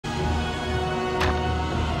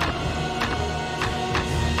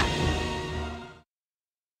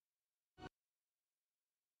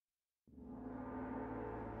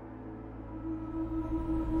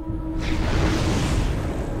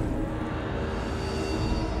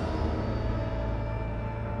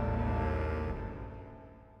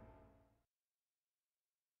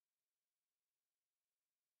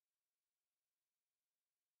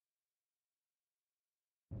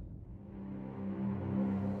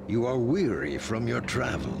You are weary from your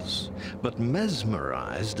travels, but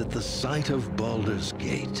mesmerized at the sight of Baldur's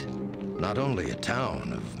Gate. Not only a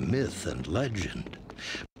town of myth and legend,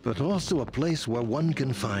 but also a place where one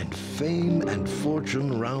can find fame and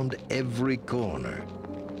fortune round every corner.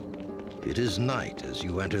 It is night as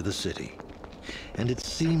you enter the city, and it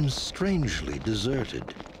seems strangely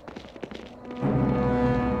deserted.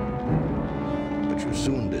 But you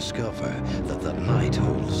soon discover that the night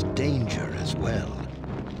holds danger as well.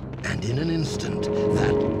 And in an instant,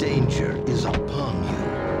 that danger is upon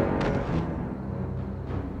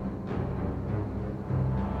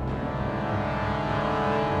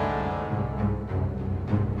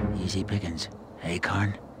you. Easy pickings, eh,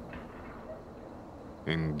 Karn?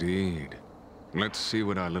 Indeed. Let's see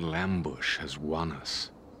what our little ambush has won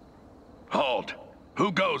us. Halt!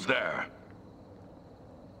 Who goes there?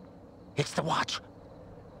 It's the watch.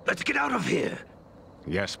 Let's get out of here!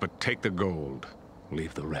 Yes, but take the gold.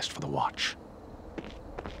 Leave the rest for the watch.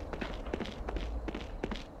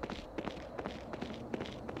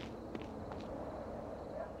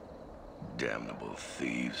 Damnable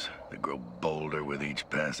thieves. They grow bolder with each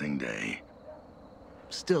passing day.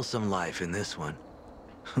 Still some life in this one.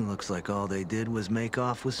 Looks like all they did was make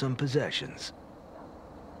off with some possessions.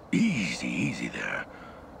 Easy, easy there.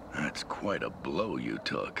 That's quite a blow you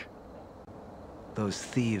took. Those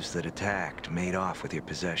thieves that attacked made off with your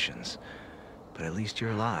possessions. But at least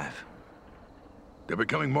you're alive. They're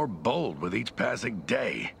becoming more bold with each passing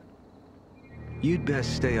day. You'd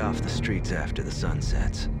best stay off the streets after the sun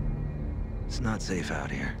sets. It's not safe out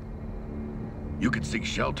here. You could seek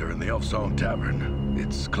shelter in the Elfsong Tavern.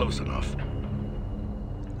 It's close enough.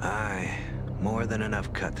 Aye, more than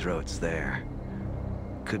enough cutthroats there.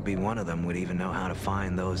 Could be one of them would even know how to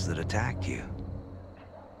find those that attacked you.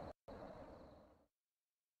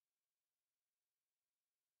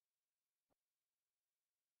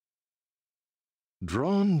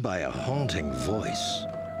 Drawn by a haunting voice,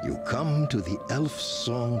 you come to the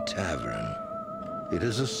Elfsong Tavern. It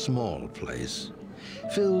is a small place,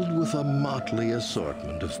 filled with a motley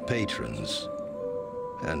assortment of patrons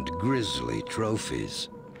and grisly trophies.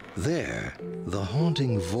 There, the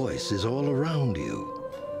haunting voice is all around you,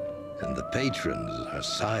 and the patrons are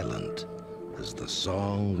silent as the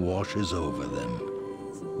song washes over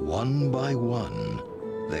them. One by one,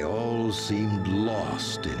 they all seemed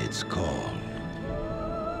lost in its call.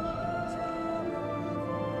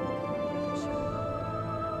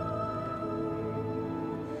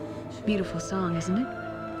 Beautiful song, isn't it?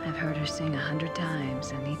 I've heard her sing 100 times,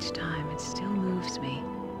 and each time it still moves me.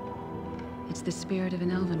 It's the spirit of an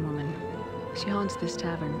elven woman. She haunts this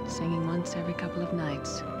tavern, singing once every couple of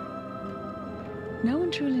nights. No one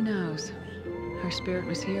truly knows. Her spirit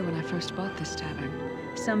was here when I first bought this tavern.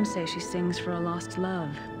 Some say she sings for a lost love,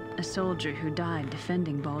 a soldier who died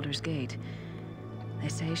defending Baldur's Gate. They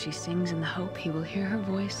say she sings in the hope he will hear her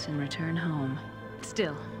voice and return home.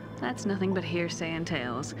 Still, that's nothing but hearsay and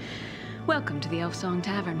tales. Welcome to the Elfsong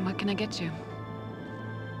Tavern. What can I get you?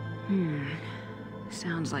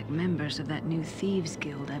 Sounds like members of that new thieves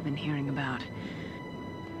guild I've been hearing about.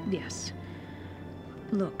 Yes.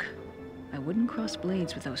 Look, I wouldn't cross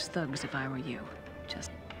blades with those thugs if I were you.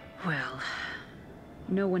 Well,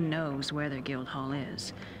 no one knows where their guild hall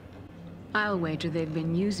is. I'll wager they've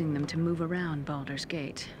been using them to move around Baldur's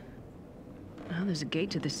Gate. Well, there's a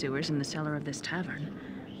gate to the sewers in the cellar of this tavern.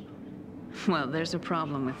 Well, there's a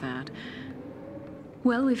problem with that.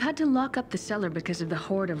 Well, we've had to lock up the cellar because of the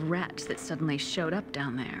horde of rats that suddenly showed up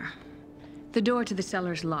down there. The door to the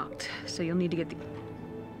cellar's locked, so you'll need to get the...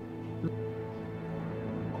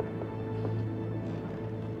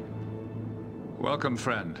 Welcome,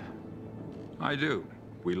 friend. I do.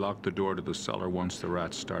 We locked the door to the cellar once the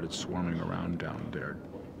rats started swarming around down there.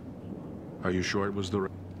 Are you sure it was the...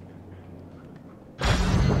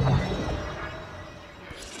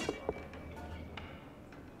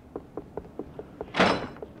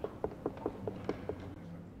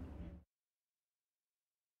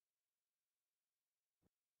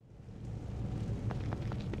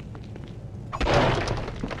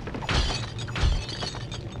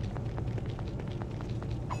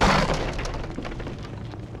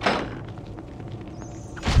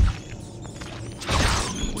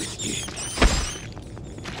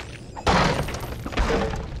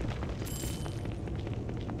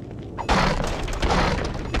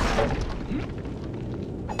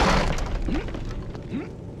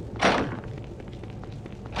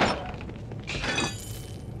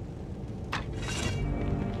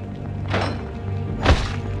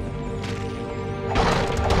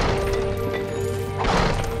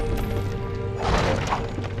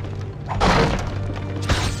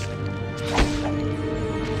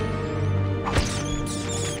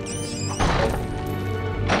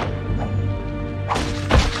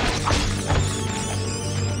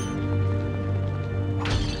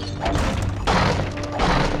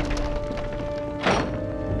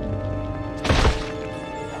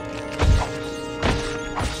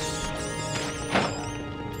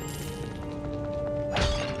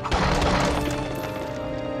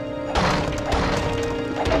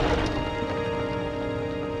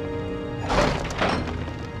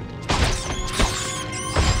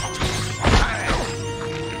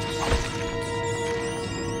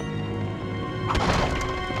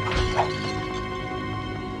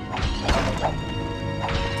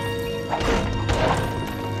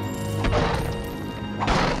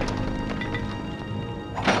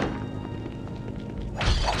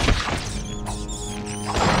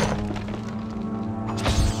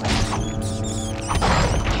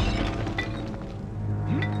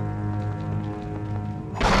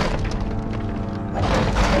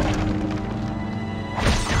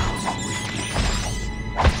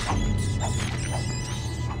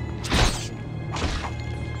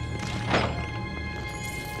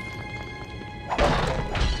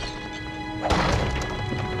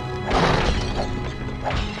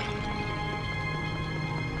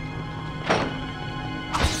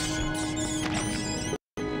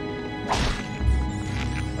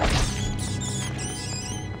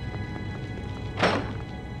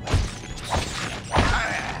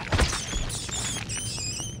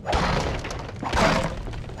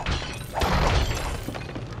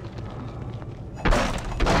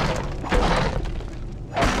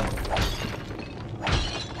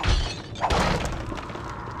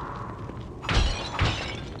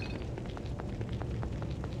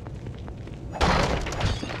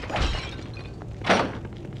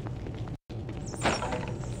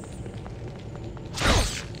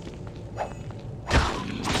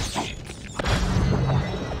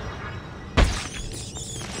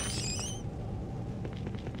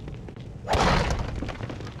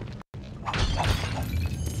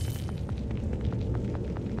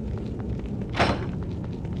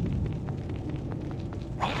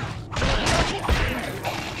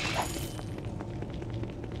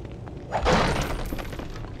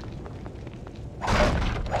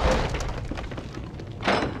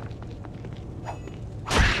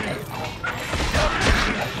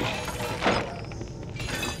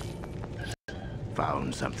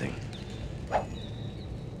 found something.